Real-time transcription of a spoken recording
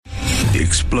The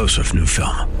explosive new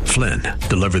film, Flynn,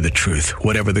 deliver the truth,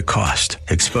 whatever the cost.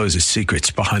 Exposes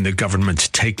secrets behind the government's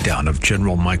takedown of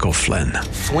General Michael Flynn.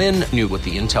 Flynn knew what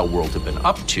the intel world had been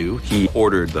up to. He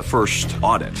ordered the first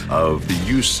audit of the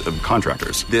use of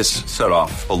contractors. This set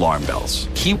off alarm bells.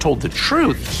 He told the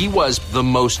truth. He was the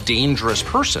most dangerous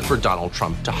person for Donald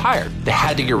Trump to hire. They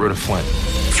had to get rid of Flynn.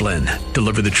 Flynn,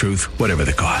 deliver the truth, whatever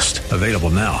the cost. Available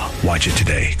now. Watch it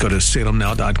today. Go to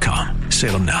salemnow.com.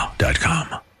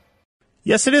 salemnow.com.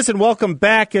 Yes, it is, and welcome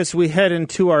back as we head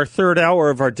into our third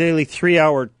hour of our daily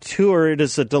 3-hour tour. It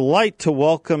is a delight to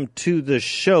welcome to the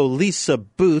show Lisa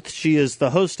Booth. She is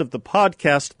the host of the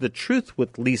podcast The Truth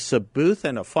with Lisa Booth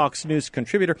and a Fox News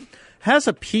contributor. Has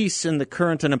a piece in the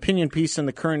current, an opinion piece in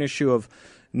the current issue of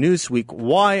Newsweek,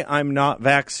 Why I'm Not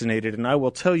Vaccinated. And I will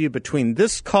tell you, between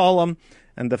this column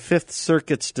and the Fifth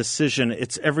Circuit's decision,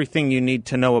 it's everything you need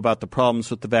to know about the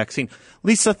problems with the vaccine.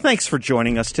 Lisa, thanks for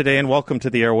joining us today, and welcome to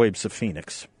the airwaves of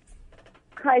Phoenix.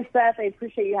 Hi, Seth. I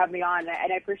appreciate you having me on,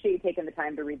 and I appreciate you taking the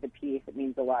time to read the piece. It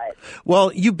means a lot.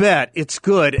 Well, you bet. It's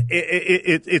good.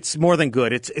 It's more than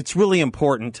good. It's really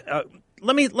important.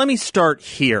 Let me start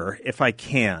here, if I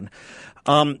can.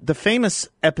 The famous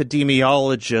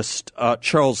epidemiologist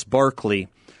Charles Barkley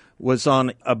was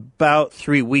on about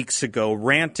 3 weeks ago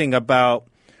ranting about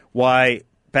why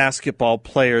basketball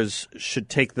players should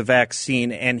take the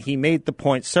vaccine, and he made the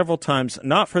point several times,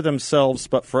 not for themselves,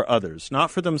 but for others.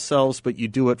 Not for themselves, but you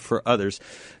do it for others.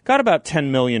 Got about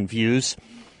 10 million views.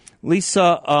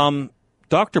 Lisa,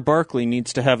 Dr. Barkley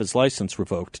needs to have his license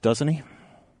revoked, doesn't he?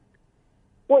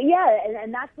 Well, yeah,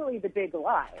 and that's really the big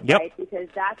lie, Yep. right? Because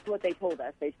that's what they told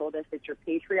us. They told us it's your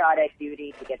patriotic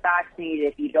duty to get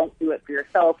vaccinated. If you don't do it for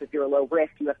yourself, if you're low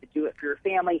risk, you have to do it for your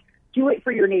family. Do it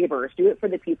for your neighbors. Do it for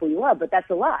the people you love. But that's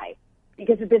a lie,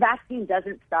 because the vaccine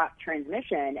doesn't stop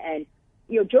transmission. And,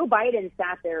 you know, Joe Biden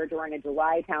sat there during a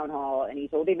July town hall, and he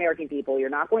told the American people, you're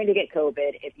not going to get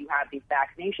COVID if you have these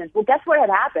vaccinations. Well, guess what had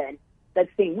happened that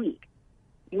same week?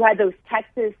 You had those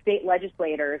Texas state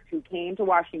legislators who came to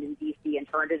Washington, D.C. and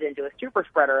turned it into a super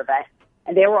spreader event,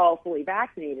 and they were all fully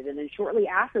vaccinated. And then shortly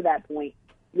after that point,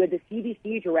 you had the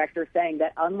CDC director saying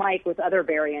that unlike with other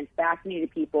variants,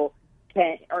 vaccinated people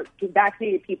can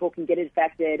get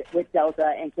infected with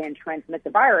Delta and can transmit the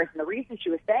virus. And the reason she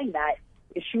was saying that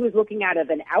is she was looking out of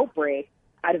an outbreak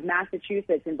out of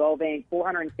Massachusetts involving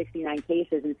 469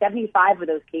 cases, and 75 of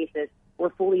those cases were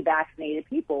fully vaccinated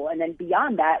people. And then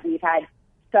beyond that, we've had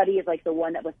studies like the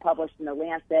one that was published in The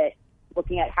Lancet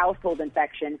looking at household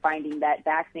infection, finding that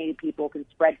vaccinated people can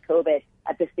spread COVID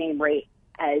at the same rate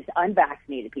as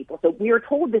unvaccinated people. So we are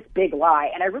told this big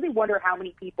lie, and I really wonder how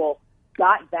many people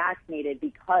got vaccinated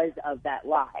because of that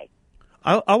lie.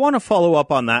 I want to follow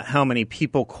up on that, how many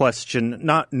people question,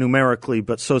 not numerically,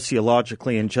 but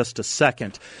sociologically in just a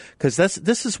second, because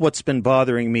this is what's been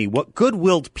bothering me. What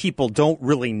good-willed people don't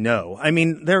really know. I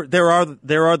mean, there are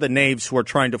the knaves who are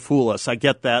trying to fool us. I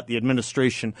get that. The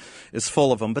administration is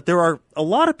full of them. But there are a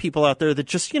lot of people out there that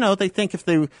just, they think if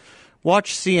they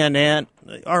watch CNN,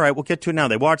 all right, we'll get to it now.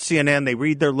 They watch CNN, they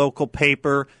read their local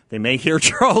paper, they may hear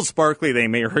Charles Barkley, they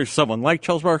may hear someone like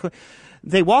Charles Barkley.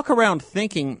 They walk around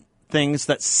thinking things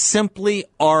that simply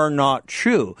are not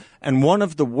true. And one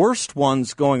of the worst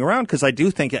ones going around, because I do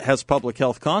think it has public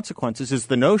health consequences, is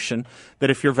the notion that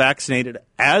if you're vaccinated,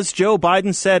 as Joe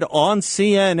Biden said on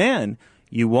CNN,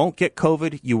 you won't get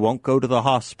COVID, you won't go to the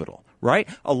hospital, right?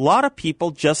 A lot of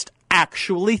people just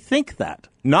actually think that,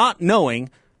 not knowing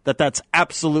that that's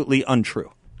absolutely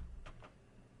untrue.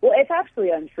 Well, it's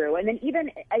absolutely untrue. And then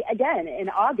even, again, in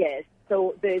August,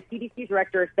 so the CDC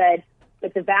director said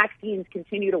that the vaccines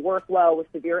continue to work well with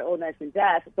severe illness and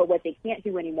death, but what they can't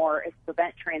do anymore is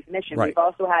prevent transmission. Right. We've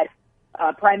also had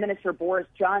Prime Minister Boris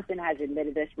Johnson has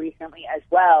admitted this recently as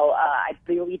well. I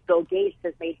believe Bill Gates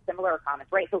has made similar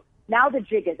comments, right? So now the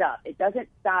jig is up. It doesn't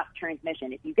stop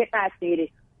transmission. If you get vaccinated,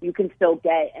 you can still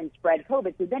get and spread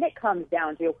COVID. So then it comes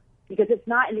down to, because it's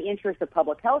not in the interest of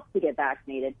public health to get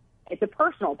vaccinated, it's a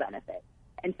personal benefit.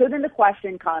 And so then the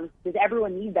question comes, does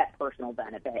everyone need that personal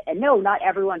benefit? And no, not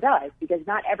everyone does, because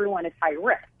not everyone is high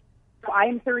risk. So I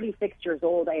am 36 years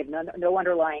old. I have no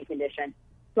underlying condition.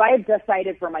 So I have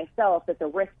decided for myself that the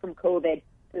risk from COVID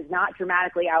does not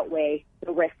dramatically outweigh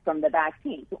the risk from the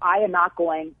vaccine. So I am not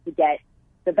going to get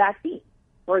the vaccine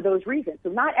for those reasons. So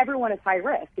not everyone is high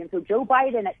risk. And so Joe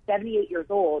Biden at 78 years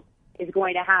old is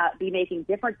going to be making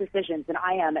different decisions than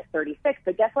I am at 36.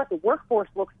 But guess what? The workforce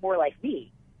looks more like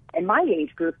me and my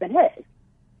age group than his.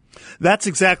 That's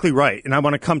exactly right, and I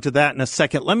want to come to that in a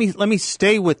second. Let me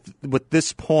stay with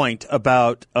this point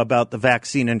about the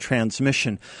vaccine and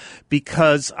transmission,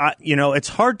 because it's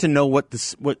hard to know what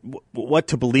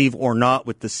to believe or not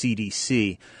with the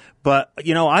CDC. But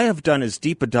I have done as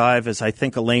deep a dive as I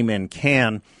think a layman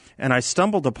can, and I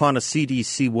stumbled upon a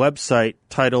CDC website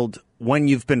titled "When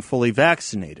You've Been Fully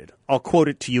Vaccinated." I'll quote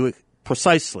it to you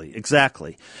precisely,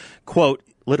 exactly. Quote.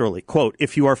 Literally, quote,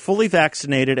 "If you are fully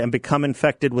vaccinated and become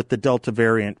infected with the Delta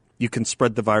variant, you can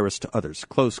spread the virus to others,"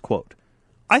 close quote.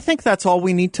 I think that's all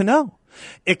we need to know,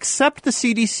 except the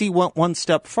CDC went one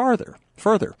step further.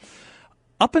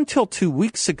 Up until 2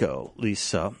 weeks ago,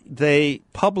 Lisa, they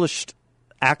published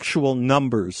actual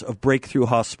numbers of breakthrough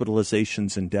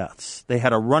hospitalizations and deaths. They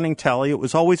had a running tally. It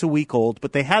was always a week old,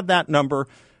 but they had that number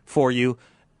for you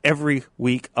every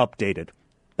week updated.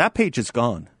 That page is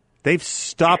gone. They've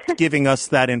stopped giving us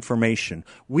that information.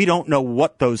 We don't know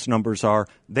what those numbers are.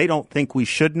 They don't think we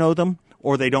should know them,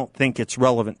 or they don't think it's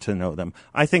relevant to know them.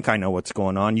 I think I know what's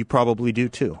going on. You probably do,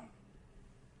 too.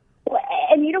 Well,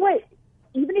 and you know what?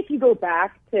 Even if you go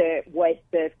back to what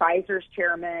the Pfizer's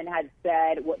chairman had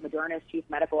said, what Moderna's chief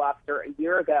medical officer a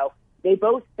year ago, they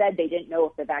both said they didn't know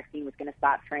if the vaccine was going to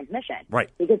stop transmission.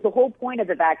 Right. Because the whole point of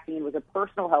the vaccine was a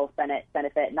personal health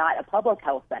benefit, not a public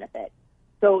health benefit.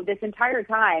 So this entire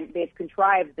time, they've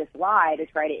contrived this lie to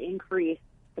try to increase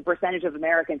the percentage of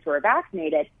Americans who are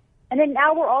vaccinated. And then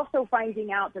now we're also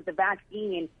finding out that the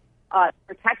vaccine,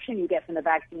 protection you get from the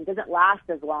vaccine doesn't last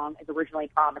as long as originally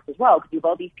promised as well. Because you have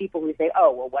all these people who say,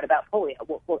 oh, well, what about polio?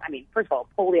 Well, I mean, first of all,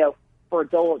 polio for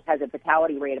adults has a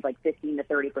fatality rate of like 15 to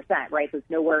 30%, right? So it's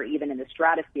nowhere even in the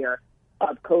stratosphere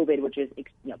of COVID, which is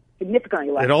significantly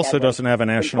less. It also doesn't have a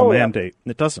national mandate.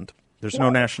 It doesn't. There's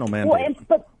no national mandate.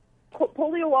 But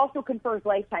polio also confers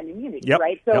lifetime immunity,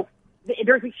 right? So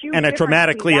there's a huge and it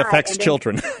dramatically affects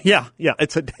children.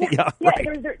 It's a right.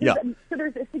 So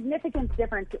there's a significant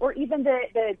difference, or even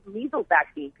the measles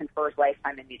vaccine confers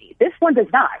lifetime immunity. This one does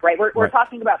not, right? We're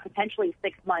talking about potentially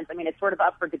 6 months. I mean, it's sort of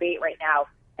up for debate right now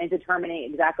and determining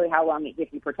exactly how long it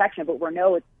gives you protection, but we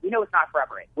know it's not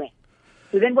forever. It wanes.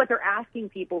 So then what they're asking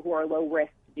people who are low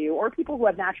risk to do, or people who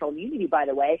have natural immunity, by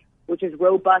the way, which is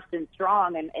robust and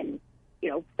strong, and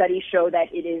studies show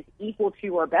that it is equal to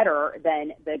or better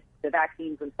than the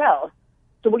vaccines themselves.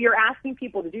 So what you're asking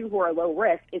people to do who are low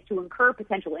risk is to incur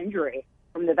potential injury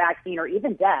from the vaccine or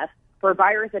even death for a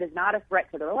virus that is not a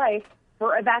threat to their life,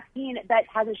 for a vaccine that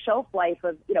has a shelf life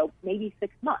of, maybe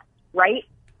 6 months, right?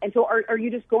 And so are you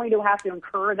just going to have to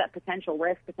incur that potential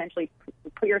risk, potentially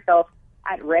put yourself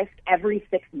at risk every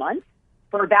 6 months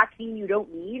for a vaccine you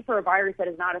don't need for a virus that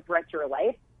is not a threat to your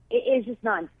life? It is just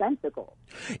nonsensical.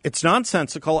 It's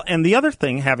nonsensical. And the other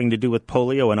thing having to do with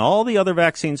polio and all the other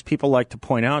vaccines people like to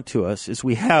point out to us is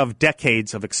we have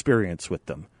decades of experience with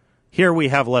them. Here we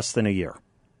have less than a year.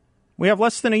 We have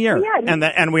less than a year.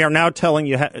 And we are now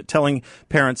telling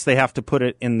parents they have to put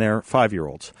it in their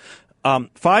 5-year-olds.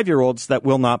 5-year-olds that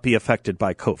will not be affected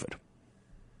by COVID.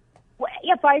 Well,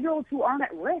 5-year-olds who aren't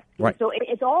at risk. Right. So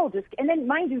it's all just, and then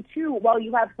mind you, too, while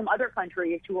you have some other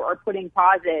countries who are putting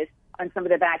pauses on some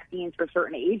of the vaccines for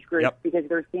certain age groups because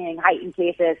they're seeing heightened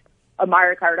cases of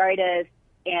myocarditis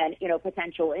and,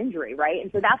 potential injury, right?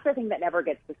 And so that's the thing that never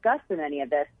gets discussed in any of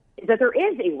this, is that there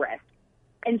is a risk.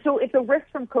 And so if the risk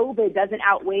from COVID doesn't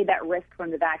outweigh that risk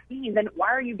from the vaccine, then why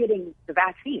are you getting the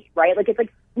vaccine, right? It's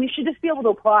like we should just be able to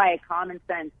apply common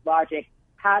sense logic,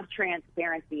 have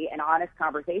transparency and honest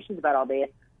conversations about all this.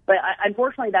 But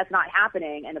unfortunately, that's not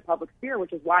happening in the public sphere,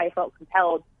 which is why I felt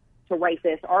compelled to write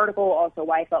this article, also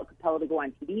why I felt compelled to go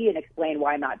on TV and explain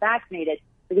why I'm not vaccinated,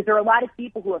 because there are a lot of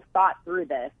people who have thought through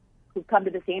this, who've come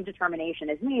to the same determination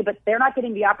as me, but they're not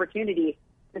getting the opportunity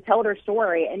to tell their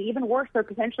story. And even worse, they're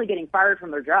potentially getting fired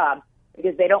from their job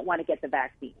because they don't want to get the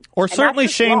vaccine. Or certainly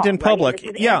shamed in public.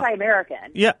 Right? This is anti-American.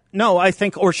 Yeah, no, I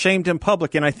think, or shamed in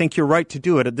public, and I think you're right to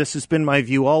do it. This has been my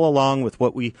view all along with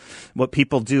what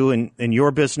people do in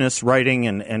your business, writing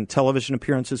and television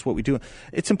appearances, what we do.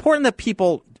 It's important that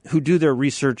people who do their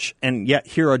research and yet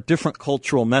hear a different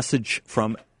cultural message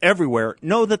from everywhere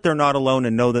know that they're not alone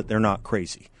and know that they're not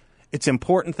crazy. It's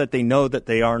important that they know that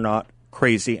they are not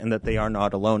crazy and that they are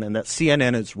not alone and that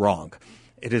CNN is wrong.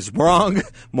 It is wrong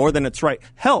more than it's right.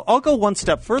 Hell, I'll go one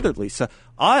step further, Lisa.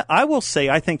 I will say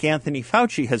I think Anthony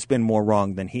Fauci has been more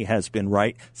wrong than he has been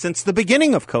right since the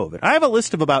beginning of COVID. I have a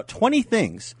list of about 20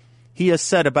 things he has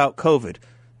said about COVID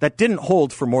that didn't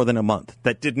hold for more than a month,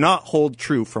 that did not hold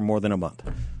true for more than a month.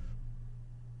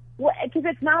 Well, because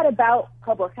it's not about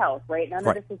public health, right? None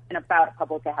of this has been about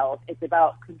public health. It's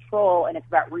about control, and it's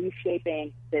about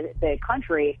reshaping the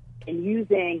country and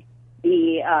using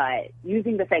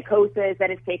using the psychosis that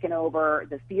has taken over,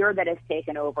 the fear that has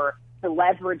taken over, to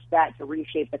leverage that to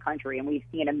reshape the country. And we've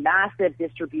seen a massive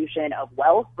distribution of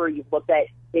wealth where you've looked at,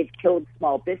 they've killed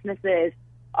small businesses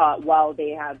while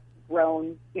they have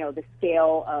grown, the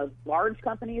scale of large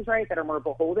companies, right, that are more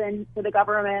beholden to the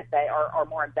government, that are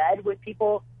more in bed with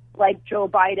people like Joe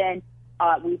Biden.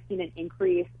 We've seen an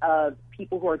increase of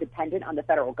people who are dependent on the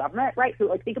federal government, right?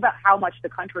 So, think about how much the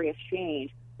country has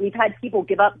changed. We've had people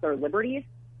give up their liberties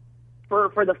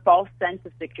for the false sense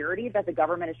of security that the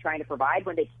government is trying to provide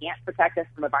when they can't protect us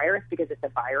from a virus because it's a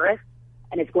virus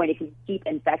and it's going to keep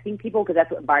infecting people because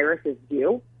that's what viruses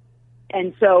do.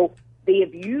 And so they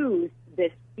have used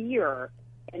this fear,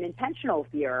 an intentional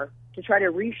fear, to try to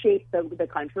reshape the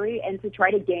country and to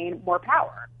try to gain more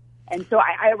power. And so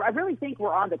I really think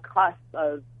we're on the cusp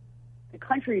of the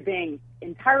country being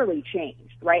entirely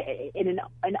changed, right, in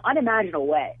an unimaginable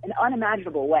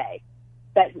way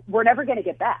that we're never going to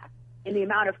get back in the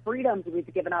amount of freedoms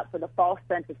we've given up for the false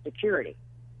sense of security.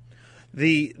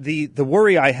 The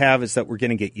worry I have is that we're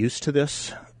going to get used to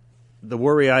this. The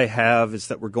worry I have is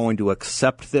that we're going to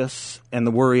accept this, and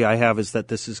the worry I have is that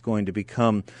this is going to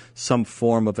become some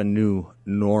form of a new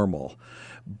normal.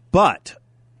 But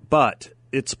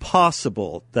it's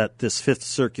possible that this Fifth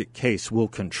Circuit case will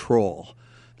control,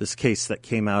 this case that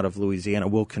came out of Louisiana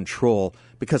will control,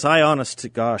 because I, honest to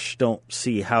gosh, don't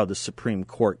see how the Supreme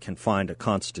Court can find a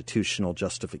constitutional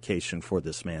justification for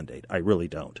this mandate. I really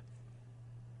don't.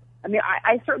 I mean,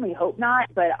 I certainly hope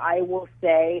not, but I will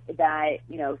say that,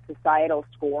 societal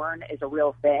scorn is a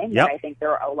real thing. Yep. And I think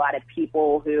there are a lot of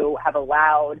people who have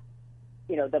allowed,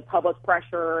 the public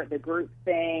pressure, the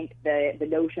groupthink, the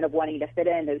notion of wanting to fit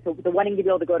in, the wanting to be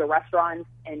able to go to restaurants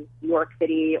in New York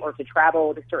City or to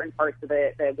travel to certain parts of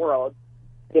the world.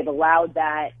 They've allowed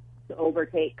that to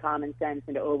overtake common sense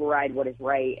and to override what is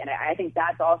right. And I think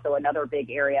that's also another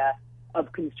big area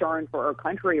of concern for our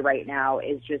country right now,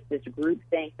 is just this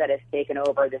groupthink that has taken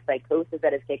over, this psychosis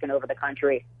that has taken over the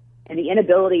country, and the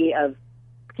inability of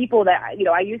people that,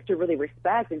 I used to really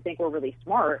respect and think were really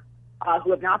smart,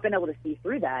 who have not been able to see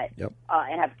through that. Yep.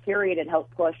 And have carried and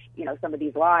helped push, some of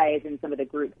these lies and some of the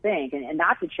groupthink, and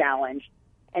that's a challenge.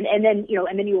 And then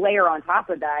you layer on top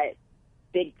of that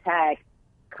big tech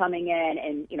coming in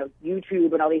and,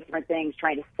 YouTube and all these different things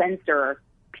trying to censor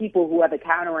people who have a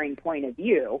countering point of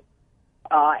view.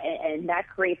 And that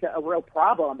creates a real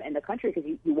problem in the country, because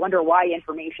you wonder why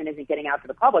information isn't getting out to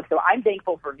the public. So I'm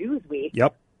thankful for Newsweek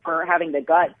for having the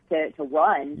guts to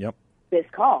run this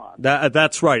column.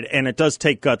 That's right. And it does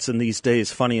take guts in these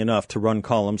days, funny enough, to run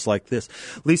columns like this.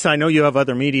 Lisa, I know you have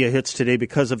other media hits today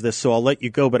because of this, so I'll let you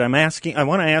go. But I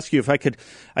want to ask you if I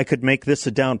could make this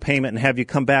a down payment and have you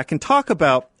come back and talk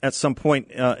about, at some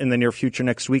point in the near future,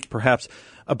 next week perhaps,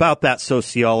 about that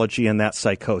sociology and that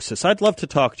psychosis. I'd love to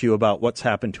talk to you about what's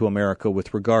happened to America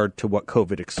with regard to what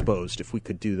COVID exposed. If we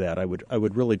could do that, I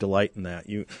would really delight in that.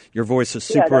 Your voice is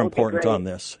super important on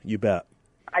this. You bet.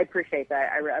 I appreciate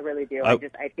that. I really do. I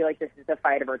feel like this is the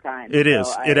fight of our time. It is.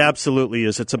 It absolutely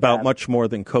is. It's about much more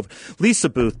than COVID. Lisa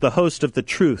Booth, the host of The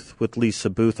Truth with Lisa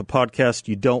Booth, a podcast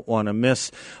you don't want to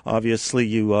miss. Obviously,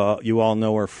 you all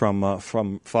know her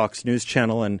from Fox News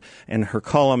Channel and her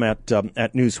column at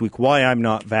Newsweek, Why I'm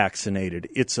Not Vaccinated.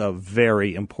 It's a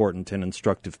very important and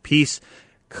instructive piece,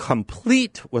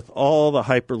 complete with all the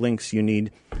hyperlinks you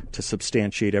need to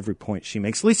substantiate every point she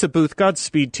makes. Lisa Booth,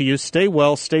 Godspeed to you. Stay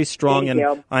well, stay strong, Thank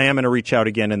you. I am going to reach out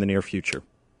again in the near future.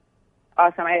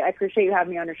 Awesome. I appreciate you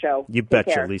having me on your show. You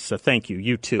betcha, Lisa. Thank you.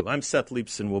 You too. I'm Seth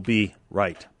Leibsohn. We'll be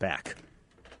right back.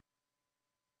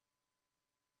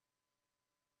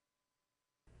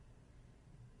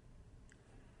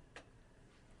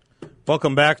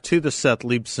 Welcome back to the Seth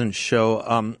Leibsohn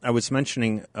Show. I was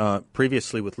mentioning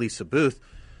previously with Lisa Booth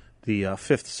the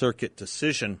Fifth Circuit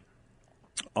decision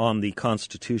on the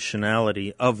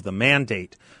constitutionality of the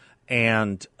mandate,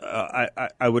 and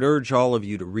I would urge all of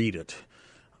you to read it.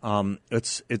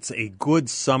 It's a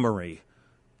good summary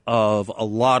of a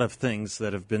lot of things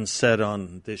that have been said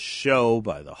on this show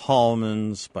by the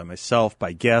Hallmans, by myself,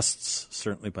 by guests,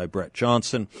 certainly by Brett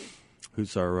Johnson,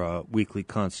 who's our weekly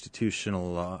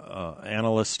constitutional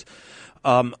analyst.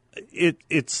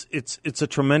 It's a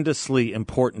tremendously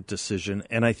important decision,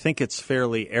 and I think it's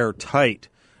fairly airtight.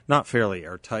 Not fairly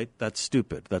airtight. That's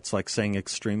stupid. That's like saying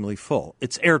extremely full.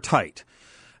 It's airtight,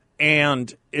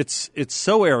 and it's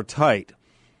so airtight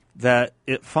that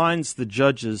it finds the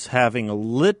judges having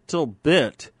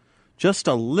just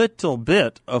a little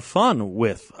bit of fun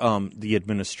with the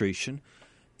administration,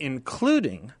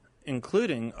 including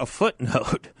a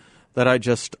footnote that I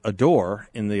just adore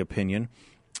in the opinion.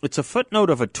 It's a footnote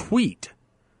of a tweet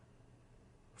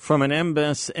from an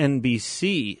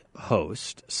MSNBC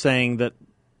host saying that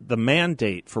the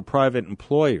mandate for private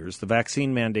employers, the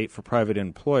vaccine mandate for private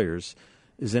employers,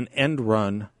 is an end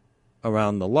run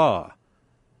around the law.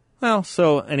 Well,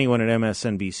 so anyone at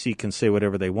MSNBC can say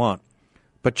whatever they want.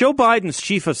 But Joe Biden's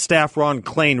chief of staff, Ron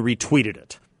Klain, retweeted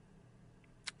it.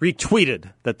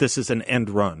 Retweeted that this is an end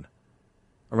run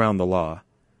around the law.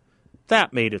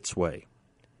 That made its way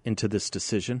into this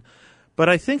decision. But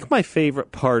I think my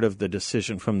favorite part of the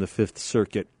decision from the Fifth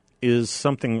Circuit is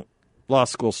something law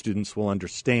school students will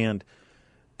understand,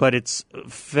 but it's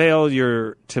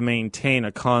failure to maintain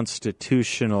a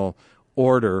constitutional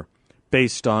order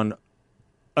based on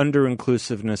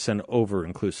under-inclusiveness and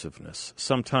over-inclusiveness,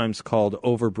 sometimes called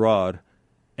overbroad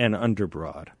and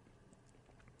underbroad.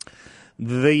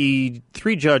 The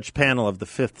three-judge panel of the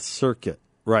Fifth Circuit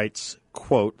writes,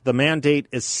 quote, "The mandate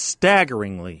is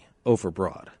staggeringly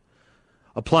overbroad.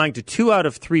 Applying to 2 out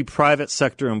of 3 private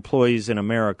sector employees in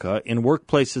America in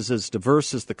workplaces as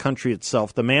diverse as the country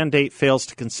itself, the mandate fails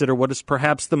to consider what is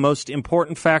perhaps the most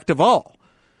important fact of all.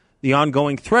 The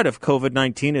ongoing threat of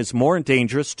COVID-19 is more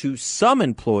dangerous to some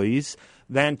employees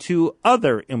than to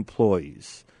other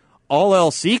employees. All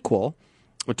else equal,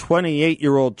 a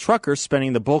 28-year-old trucker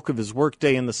spending the bulk of his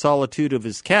workday in the solitude of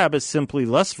his cab is simply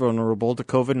less vulnerable to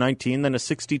COVID-19 than a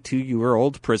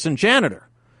 62-year-old prison janitor.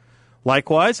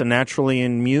 Likewise, a naturally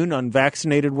immune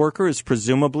unvaccinated worker is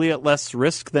presumably at less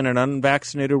risk than an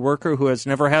unvaccinated worker who has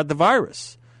never had the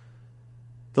virus.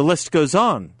 The list goes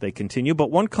on," they continue,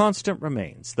 "but one constant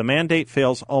remains. The mandate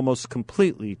fails almost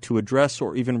completely to address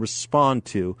or even respond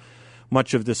to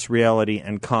much of this reality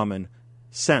and common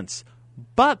sense."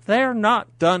 But they're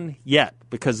not done yet,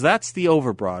 because that's the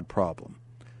overbroad problem.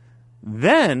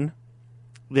 Then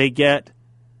they get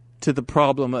to the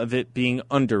problem of it being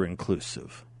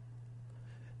under-inclusive.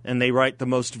 And they write, "The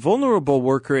most vulnerable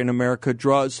worker in America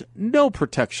draws no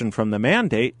protection from the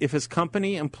mandate if his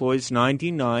company employs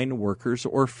 99 workers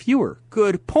or fewer."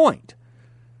 Good point.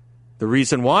 The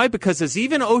reason why? Because as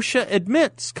even OSHA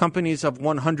admits, companies of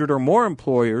 100 or more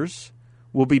employers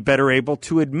will be better able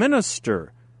to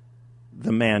administer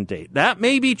the mandate. That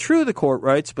may be true, the court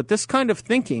writes, but this kind of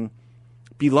thinking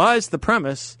belies the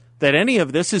premise that any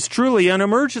of this is truly an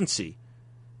emergency.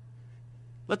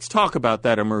 Let's talk about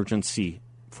that emergency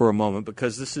for a moment,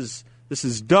 because this is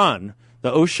done.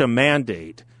 The OSHA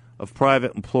mandate of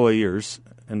private employers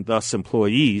and thus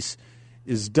employees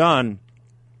is done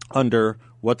under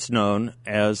what's known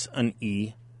as an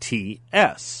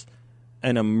ETS.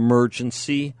 An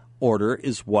emergency order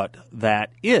is what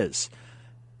that is.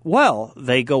 Well,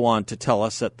 they go on to tell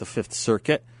us at the Fifth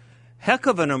Circuit, heck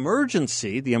of an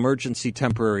emergency, the Emergency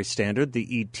Temporary Standard,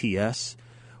 the ETS,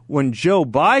 when Joe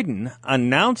Biden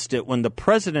announced it, when the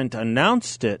president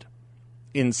announced it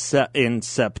in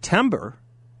September,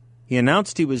 he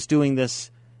announced he was doing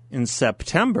this in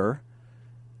September,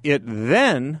 it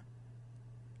then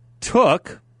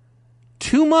took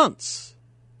 2 months,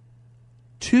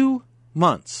 2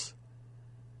 months,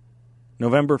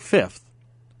 November 5th,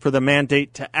 for the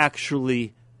mandate to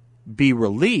actually be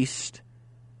released.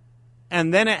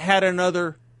 And then it had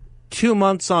another 2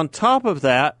 months on top of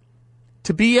that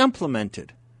to be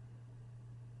implemented.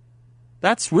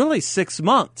 That's really 6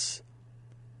 months.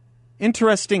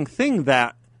 Interesting thing,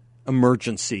 that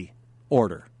emergency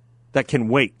order that can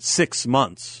wait 6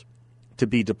 months to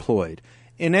be deployed.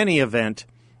 In any event,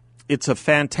 it's a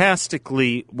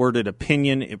fantastically worded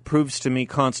opinion. It proves to me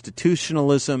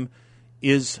constitutionalism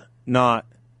is not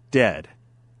dead.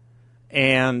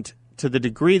 And to the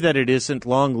degree that it isn't,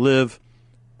 long live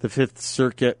the Fifth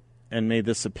Circuit, and may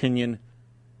this opinion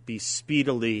be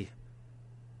speedily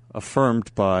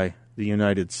affirmed by the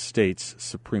United States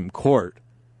Supreme Court,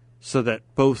 so that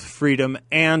both freedom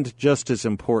and, just as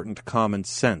important, common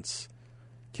sense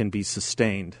can be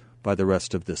sustained by the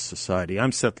rest of this society.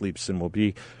 I'm Seth Leibson. We'll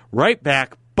be right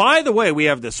back. By the way, we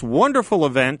have this wonderful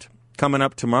event coming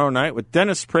up tomorrow night with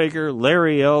Dennis Prager,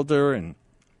 Larry Elder, and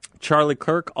Charlie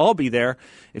Kirk. I'll be there.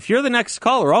 If you're the next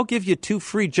caller, I'll give you 2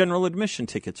 free general admission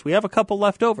tickets. We have a couple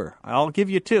left over. I'll give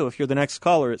you 2 if you're the next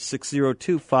caller at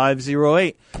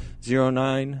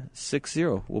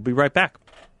 602-508-0960. We'll be right back.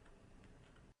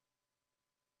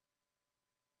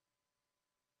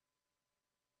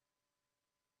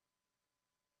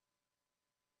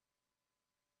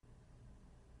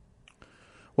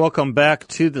 Welcome back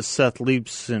to the Seth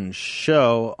Leibson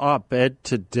Show. Op-ed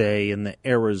today in the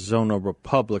Arizona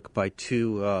Republic by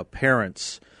 2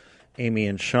 parents, Amy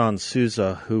and Sean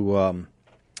Souza, who are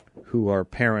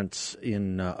parents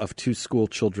of 2 school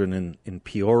children in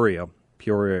Peoria,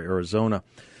 Arizona.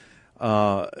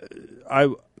 I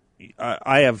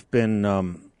have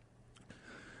been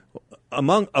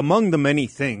among the many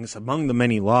things, among the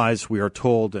many lies we are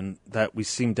told and that we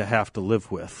seem to have to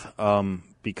live with,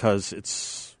 because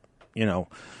it's,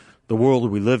 the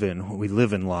world we live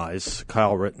in lies.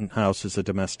 Kyle Rittenhouse is a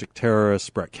domestic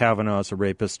terrorist. Brett Kavanaugh is a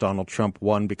rapist. Donald Trump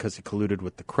won because he colluded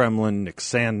with the Kremlin. Nick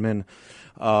Sandmann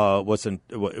was an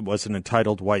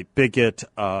entitled white bigot.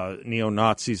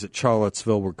 Neo-Nazis at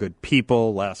Charlottesville were good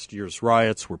people. Last year's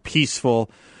riots were peaceful.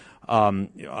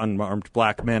 Unarmed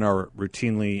black men are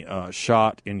routinely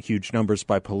shot in huge numbers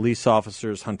by police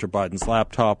officers. Hunter Biden's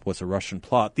laptop was a Russian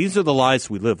plot. These are the lies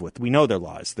we live with. We know they're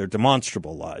lies. They're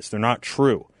demonstrable lies. They're not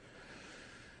true.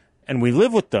 And we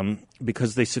live with them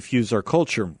because they suffuse our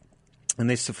culture. And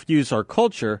they suffuse our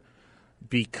culture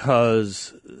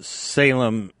because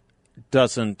Salem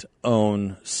doesn't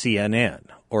own CNN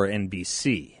or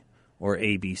NBC or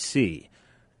ABC.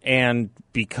 And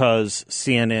because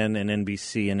CNN and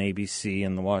NBC and ABC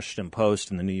and the Washington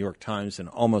Post and the New York Times and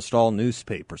almost all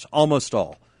newspapers, almost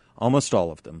all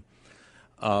of them,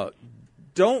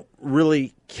 don't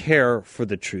really care for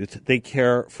the truth. They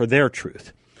care for their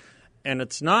truth. And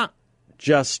it's not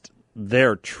just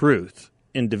their truth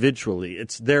individually.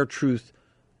 It's their truth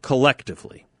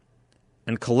collectively.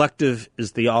 And collective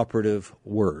is the operative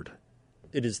word.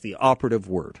 It is the operative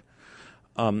word.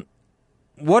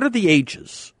 What are the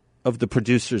ages of the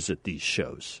producers at these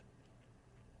shows,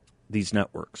 these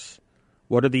networks?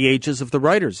 What are the ages of the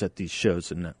writers at these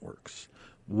shows and networks?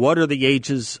 What are the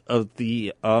ages of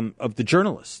the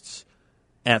journalists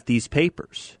at these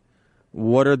papers?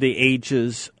 What are the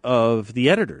ages of the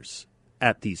editors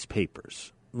at these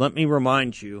papers? Let me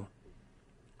remind you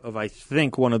of, I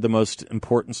think, one of the most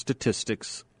important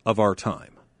statistics of our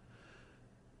time.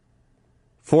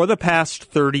 For the past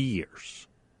 30 years,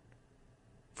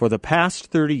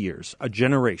 a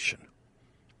generation,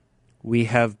 we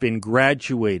have been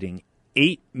graduating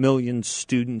 8 million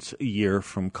students a year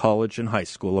from college and high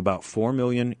school, about 4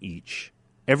 million each,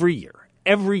 every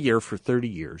year for 30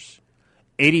 years,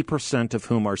 80% of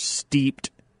whom are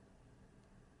steeped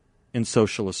in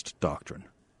socialist doctrine.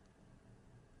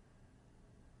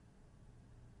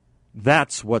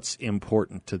 That's what's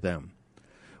important to them.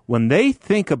 When they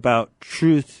think about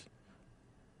truth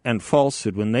and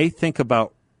falsehood, when they think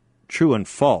about true and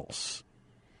false,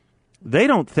 they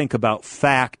don't think about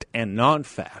fact and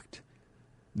non-fact.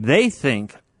 They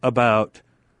think about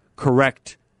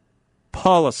correct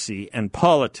policy and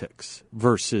politics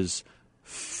versus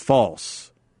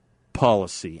false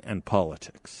policy and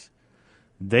politics.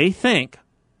 They think,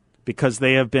 because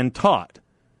they have been taught,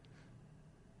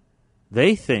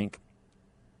 they think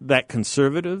that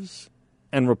conservatives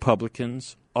and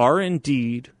Republicans are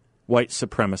indeed white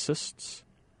supremacists.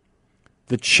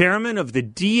 The chairman of the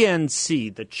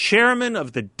DNC, the chairman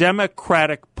of the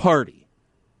Democratic Party,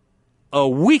 a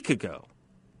week ago,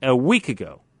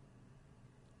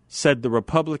 said the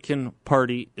Republican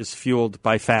Party is fueled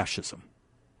by fascism.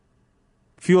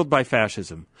 Fueled by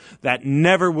fascism. That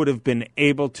never would have been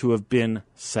able to have been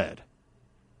said.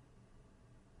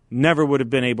 Never would have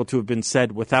been able to have been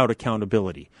said without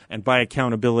accountability. And by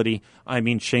accountability, I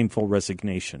mean shameful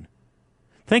resignation.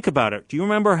 Think about it. Do you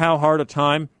remember how hard a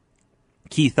time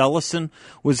Keith Ellison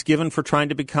was given for trying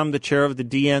to become the chair of the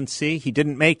DNC? He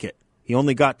didn't make it. He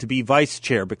only got to be vice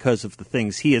chair because of the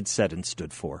things he had said and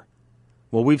stood for.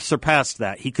 Well, we've surpassed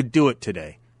that. He could do it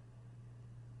today.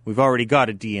 We've already got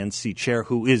a DNC chair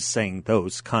who is saying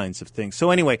those kinds of things. So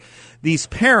anyway, these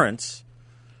parents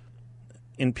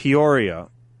in Peoria,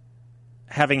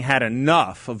 having had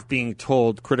enough of being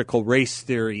told critical race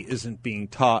theory isn't being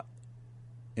taught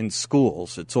in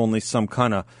schools, it's only some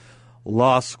kind of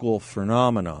law school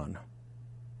phenomenon.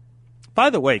 By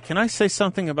the way, can I say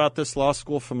something about this law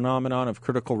school phenomenon of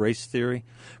critical race theory?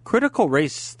 Critical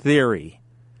race theory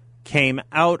came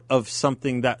out of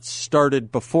something that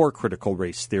started before critical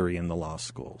race theory in the law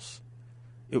schools.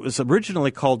 It was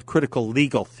originally called critical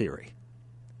legal theory.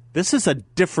 This is a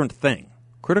different thing.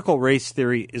 Critical race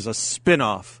theory is a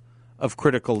spin-off of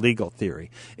critical legal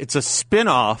theory. It's a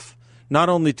spin-off not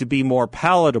only to be more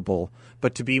palatable,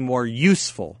 but to be more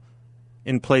useful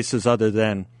in places other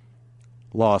than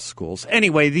law schools.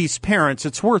 Anyway, these parents,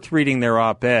 it's worth reading their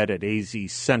op-ed at AZ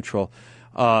Central.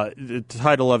 The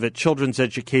title of it, Children's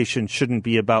Education Shouldn't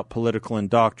Be About Political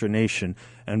Indoctrination.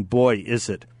 And boy, is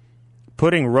it.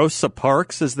 Putting Rosa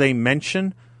Parks, as they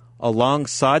mention,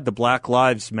 alongside the Black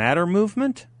Lives Matter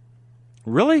movement?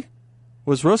 Really?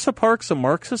 Was Rosa Parks a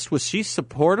Marxist? Was she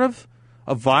supportive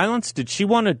of violence? Did she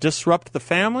want to disrupt the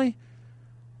family?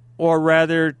 Or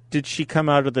rather, did she come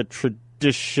out of the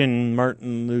tradition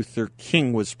Martin Luther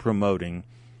King was promoting,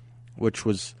 which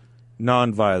was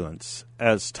nonviolence,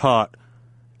 as taught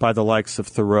by the likes of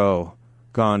Thoreau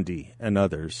Gandhi, and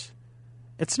others.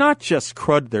 It's not just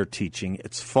crud they're teaching,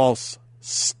 it's false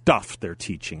stuff they're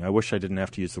teaching. I wish I didn't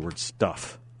have to use the word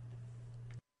stuff.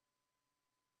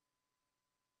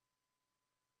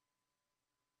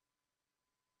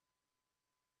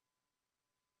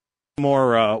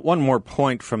 One more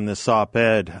point from this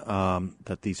op-ed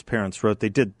that these parents wrote. They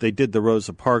did the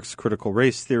Rosa Parks critical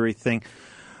race theory thing.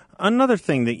 Another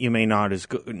thing that you may not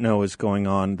know is going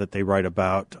on that they write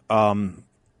about going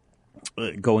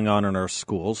on in our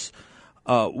schools.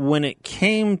 When it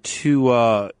came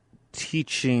to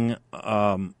teaching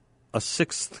a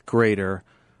sixth grader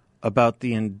about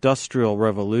the Industrial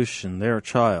Revolution, their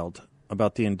child,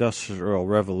 about the Industrial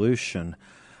Revolution,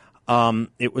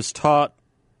 it was taught.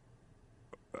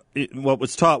 What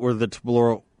was taught were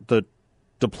the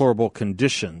deplorable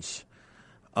conditions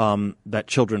that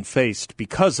children faced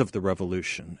because of the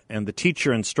revolution. And the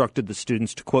teacher instructed the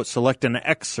students to, quote, select an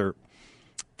excerpt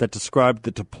that described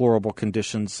the deplorable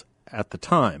conditions at the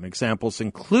time. Examples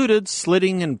included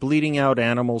slitting and bleeding out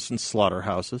animals in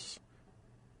slaughterhouses.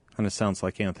 Kind of sounds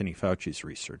like Anthony Fauci's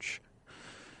research.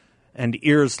 And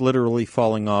ears literally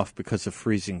falling off because of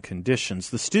freezing conditions.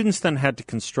 The students then had to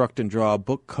construct and draw a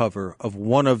book cover of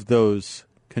one of those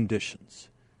conditions.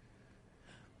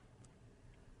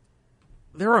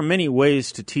 There are many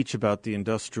ways to teach about the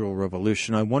Industrial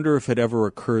Revolution. I wonder if it ever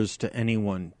occurs to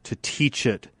anyone to teach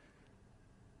it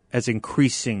as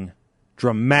increasing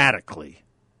dramatically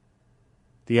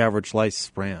the average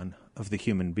lifespan of the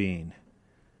human being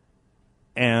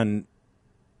and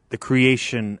the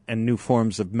creation and new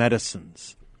forms of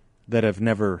medicines that have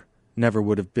never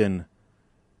would have been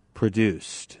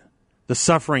produced, the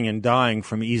suffering and dying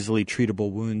from easily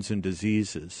treatable wounds and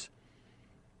diseases.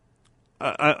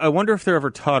 I wonder if they're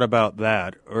ever taught about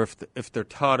that, or if they're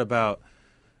taught about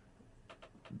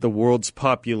the world's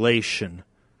population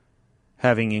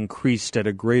having increased at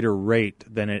a greater rate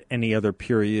than at any other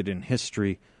period in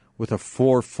history, with a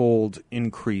fourfold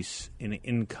increase in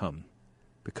income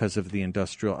because of the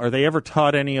industrial. Are they ever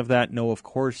taught any of that? No, of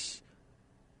course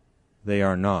they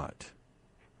are not.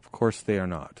 Of course they are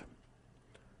not.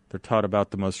 They're taught about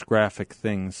the most graphic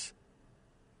things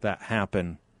that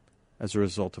happen as a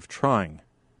result of trying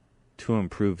to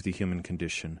improve the human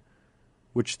condition,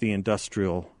 which the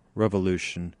Industrial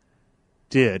Revolution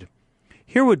did.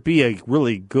 Here would be a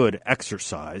really good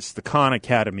exercise. The Khan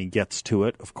Academy gets to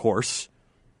it, of course,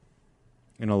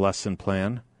 in a lesson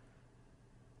plan.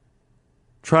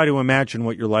 Try to imagine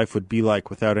what your life would be like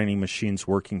without any machines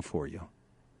working for you.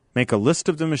 Make a list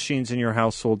of the machines in your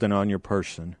household and on your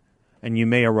person, and you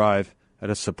may arrive at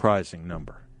a surprising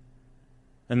number.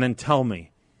 And then tell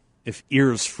me if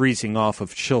ears freezing off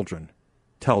of children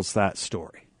tells that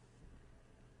story.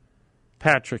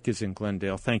 Patrick is in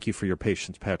Glendale. Thank you for your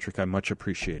patience, Patrick. I much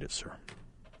appreciate it, sir.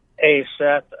 Hey,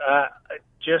 Seth.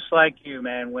 Just like you,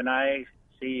 man, when I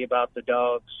see about the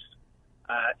dogs,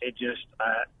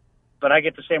 but I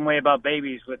get the same way about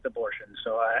babies with abortion,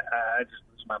 so I just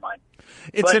lose my mind.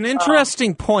 It's an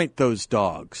interesting point, those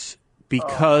dogs,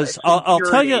 because I'll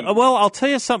tell you. Well, I'll tell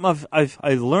you something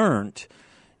I've learned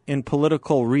in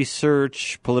political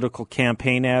research, political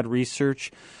campaign ad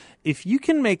research. If you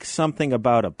can make something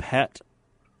about a pet,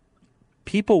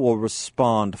 people will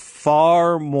respond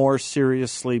far more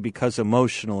seriously because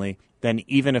emotionally than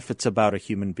even if it's about a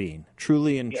human being.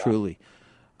 Truly and truly.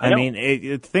 I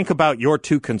mean, think about your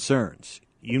two concerns.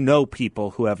 You know people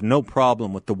who have no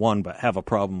problem with the one but have a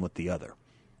problem with the other.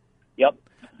 Yep.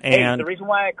 And the reason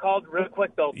why I called real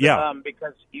quick, though,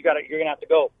 because you're going to have to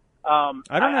go.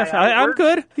 I don't have to. I'm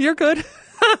good. You're good.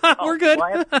 We're good.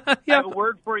 Well, I have a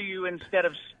word for you instead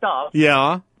of stuff.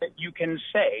 Yeah. That you can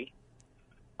say.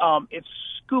 It's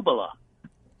scubala.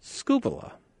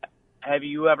 Scubala. Have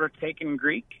you ever taken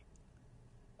Greek?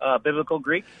 Biblical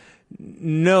Greek?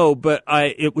 No, but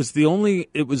it was the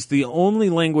only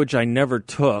language I never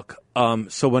took.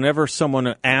 So whenever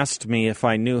someone asked me if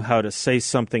I knew how to say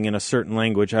something in a certain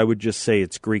language, I would just say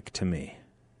it's Greek to me.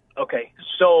 Okay,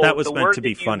 so that was meant to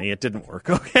be funny. It didn't work.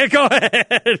 Okay, go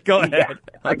ahead. Go ahead.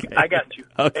 Yeah, okay. I got you.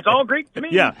 Okay. It's all Greek to me.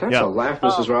 Yeah, that's a laugh,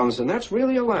 Mrs. Robinson. That's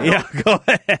really a laugh. Yeah, go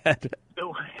ahead.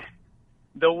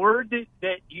 The word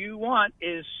that you want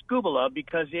is scubala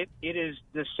because it is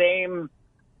the same.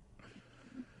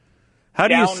 How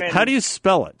do you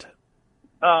spell it?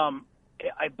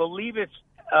 I believe it's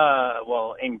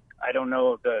I don't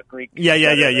know the Greek. Yeah.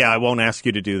 I won't ask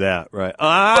you to do that. Right.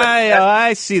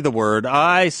 I see the word.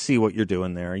 I see what you're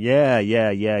doing there. Yeah.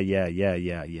 Yes.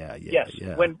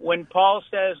 Yeah. When Paul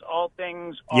says all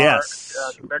things are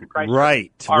compared to Christ,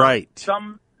 right.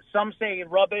 Some say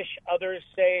rubbish. Others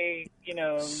say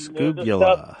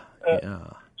scubula.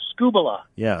 Scubala.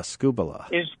 Yeah, Scubala.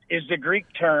 Is the Greek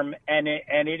term, and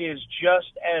it is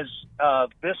just as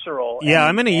visceral. Yeah,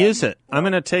 I'm going to use it. I'm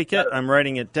going to take it. I'm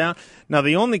writing it down. Now,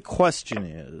 the only question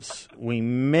is, we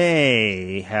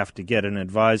may have to get an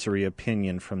advisory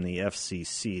opinion from the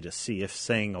FCC to see if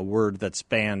saying a word that's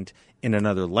banned in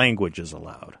another language is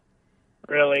allowed.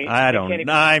 Really? I don't.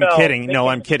 I'm kidding. No,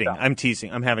 I'm kidding. I'm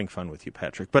teasing. I'm having fun with you,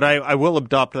 Patrick. But I will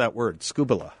adopt that word,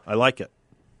 Scubala. I like it.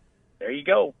 There you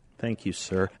go. Thank you,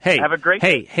 sir. Hey, have a great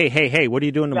day. Hey, what are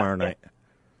you doing tomorrow night?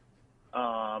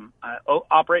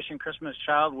 Operation Christmas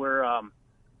Child.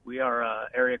 We are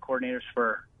area coordinators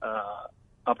for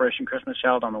Operation Christmas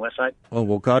Child on the west side. Oh,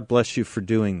 well, God bless you for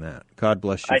doing that. God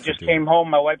bless you. I just came home.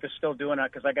 My wife is still doing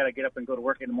it because I got to get up and go to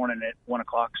work in the morning at 1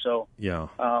 o'clock. So yeah,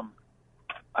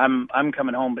 I'm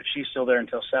coming home, but she's still there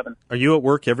until 7. Are you at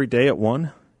work every day at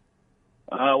 1?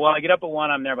 Well, I get up at 1.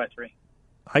 I'm there by 3.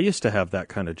 I used to have that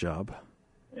kind of job.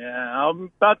 Yeah,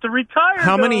 I'm about to retire.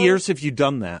 How many years have you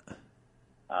done that?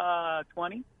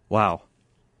 20. Wow.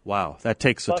 That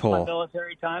takes a toll. Plus my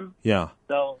military time. Yeah.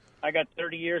 So I got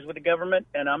 30 years with the government,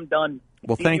 and I'm done.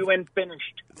 Well,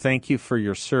 finished. Thank you for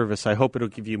your service. I hope it'll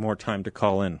give you more time to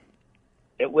call in.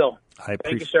 It will.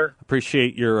 Thank you, sir.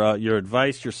 Appreciate your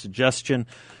advice, your suggestion,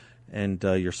 and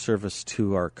your service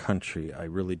to our country. I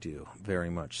really do, very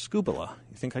much. Scubala.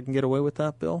 You think I can get away with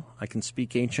that, Bill? I can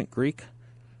speak ancient Greek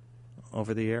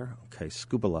over the air? Okay,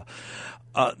 Scubala.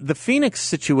 The Phoenix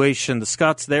situation, the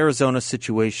Scotts, the Arizona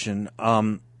situation,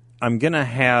 I'm going to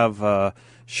have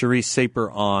Cherise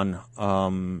Saper on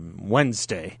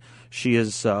Wednesday. She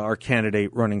is our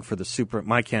candidate running for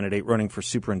my candidate running for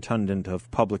superintendent of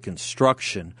public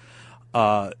instruction.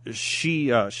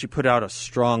 She put out a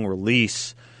strong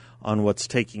release on what's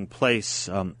taking place.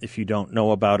 If you don't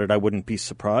know about it, I wouldn't be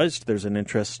surprised. There's an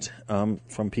interest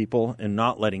from people in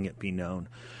not letting it be known.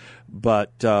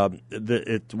 But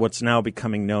what's now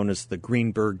becoming known as the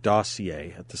Greenberg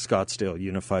dossier at the Scottsdale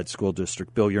Unified School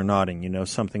District. Bill, you're nodding. You know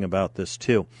something about this,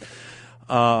 too.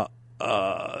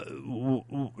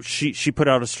 She put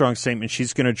out a strong statement.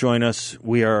 She's going to join us.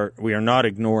 We are not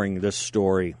ignoring this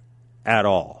story at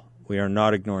all. We are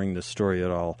not ignoring this story at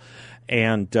all.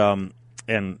 And we're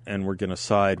going to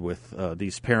side with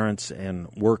these parents and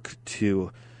work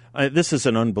to this is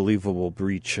an unbelievable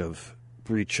breach of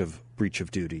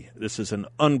duty. This is an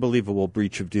unbelievable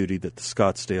breach of duty that the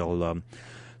Scottsdale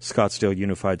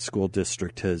Unified School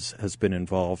District has been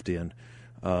involved in,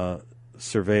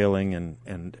 surveilling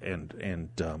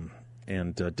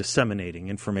and disseminating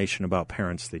information about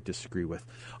parents they disagree with.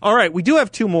 All right, we do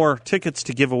have 2 more tickets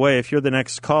to give away. If you're the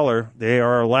next caller, they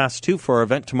are our last 2 for our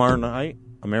event tomorrow night,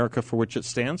 America for Which It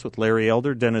Stands, with Larry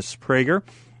Elder, Dennis Prager,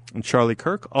 and Charlie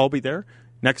Kirk. I'll be there.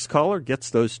 Next caller gets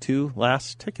those 2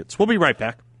 last tickets. We'll be right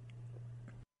back.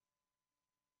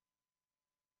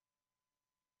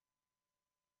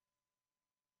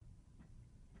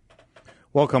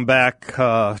 Welcome back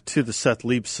to the Seth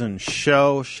Leibson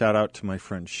Show. Shout out to my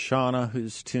friend Shauna,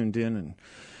 who's tuned in and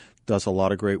does a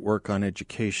lot of great work on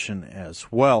education as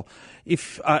well.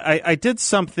 If I did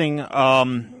something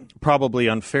probably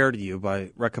unfair to you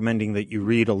by recommending that you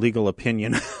read a legal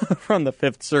opinion from the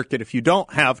Fifth Circuit. If you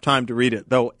don't have time to read it,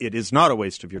 though it is not a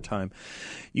waste of your time,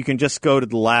 you can just go to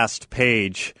the last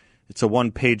page. It's a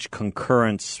 1-page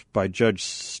concurrence by Judge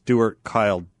Stuart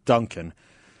Kyle Duncan,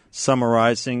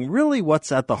 summarizing really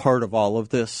what's at the heart of all of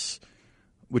this,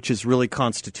 which is really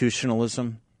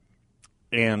constitutionalism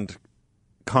and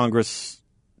Congress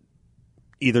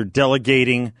either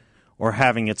delegating or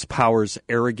having its powers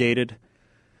arrogated.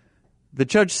 The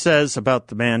judge says about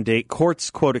the mandate, courts,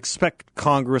 quote, expect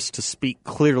Congress to speak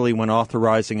clearly when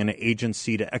authorizing an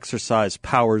agency to exercise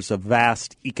powers of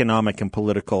vast economic and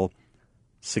political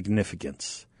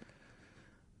significance.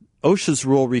 OSHA's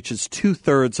rule reaches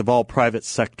 2/3 of all private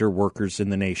sector workers in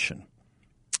the nation.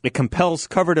 It compels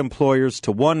covered employers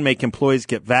to, 1, make employees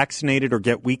get vaccinated or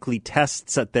get weekly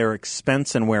tests at their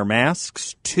expense and wear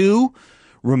masks. 2,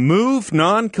 remove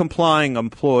non-complying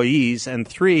employees. And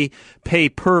 3, pay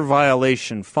per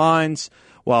violation fines.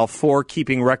 While 4,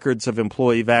 keeping records of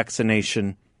employee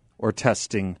vaccination or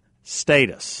testing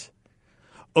status.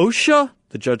 OSHA,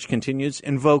 the judge continues,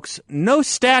 invokes no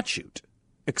statute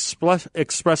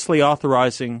expressly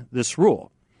authorizing this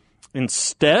rule.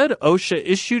 Instead, OSHA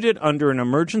issued it under an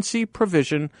emergency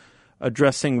provision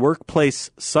addressing workplace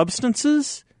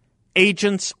substances,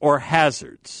 agents, or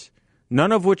hazards,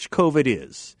 none of which COVID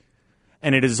is.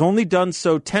 And it has only done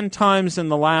so 10 times in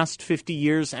the last 50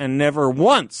 years and never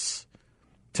once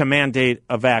to mandate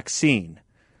a vaccine.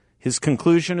 His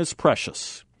conclusion is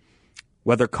precious.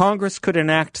 Whether Congress could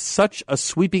enact such a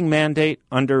sweeping mandate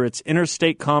under its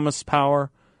interstate commerce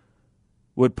power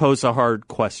would pose a hard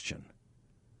question.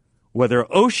 Whether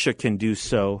OSHA can do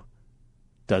so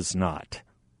does not.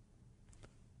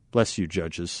 Bless you,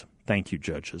 judges. Thank you,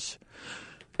 judges.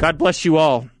 God bless you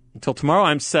all. Until tomorrow,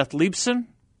 I'm Seth Leibson,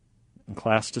 and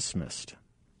class dismissed.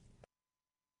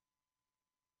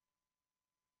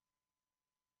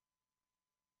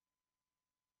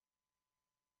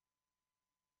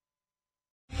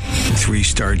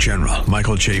 Three-star General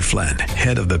Michael J. Flynn,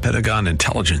 head of the Pentagon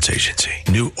Intelligence Agency,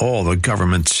 knew all the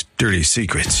government's dirty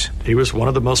secrets. He was one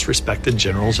of the most respected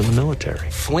generals in the military.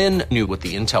 Flynn knew what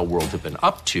the intel world had been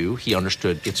up to. He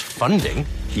understood its funding.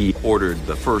 He ordered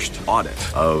the first audit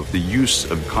of the use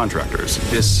of contractors.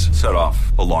 This set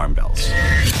off alarm bells.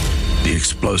 The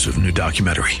explosive new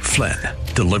documentary, Flynn,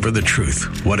 Deliver the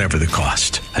Truth, Whatever the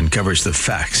Cost, uncovers the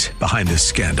facts behind this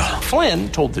scandal.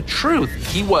 Flynn told the truth.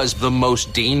 He was the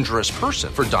most dangerous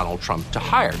person for Donald Trump to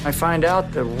hire. I find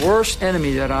out the worst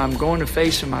enemy that I'm going to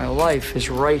face in my life is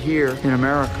right here in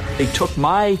America. They took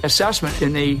my assessment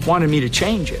and they wanted me to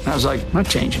change it. And I was like, I'm not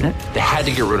changing it. They had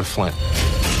to get rid of Flynn.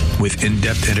 With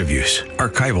in-depth interviews,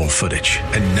 archival footage,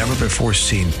 and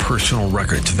never-before-seen personal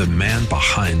records of the man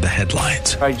behind the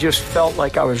headlines. I just felt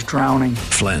like I was drowning.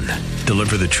 Flynn,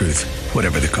 Deliver the Truth,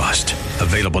 Whatever the Cost.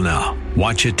 Available now.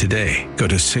 Watch it today. Go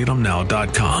to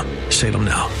salemnow.com.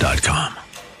 salemnow.com.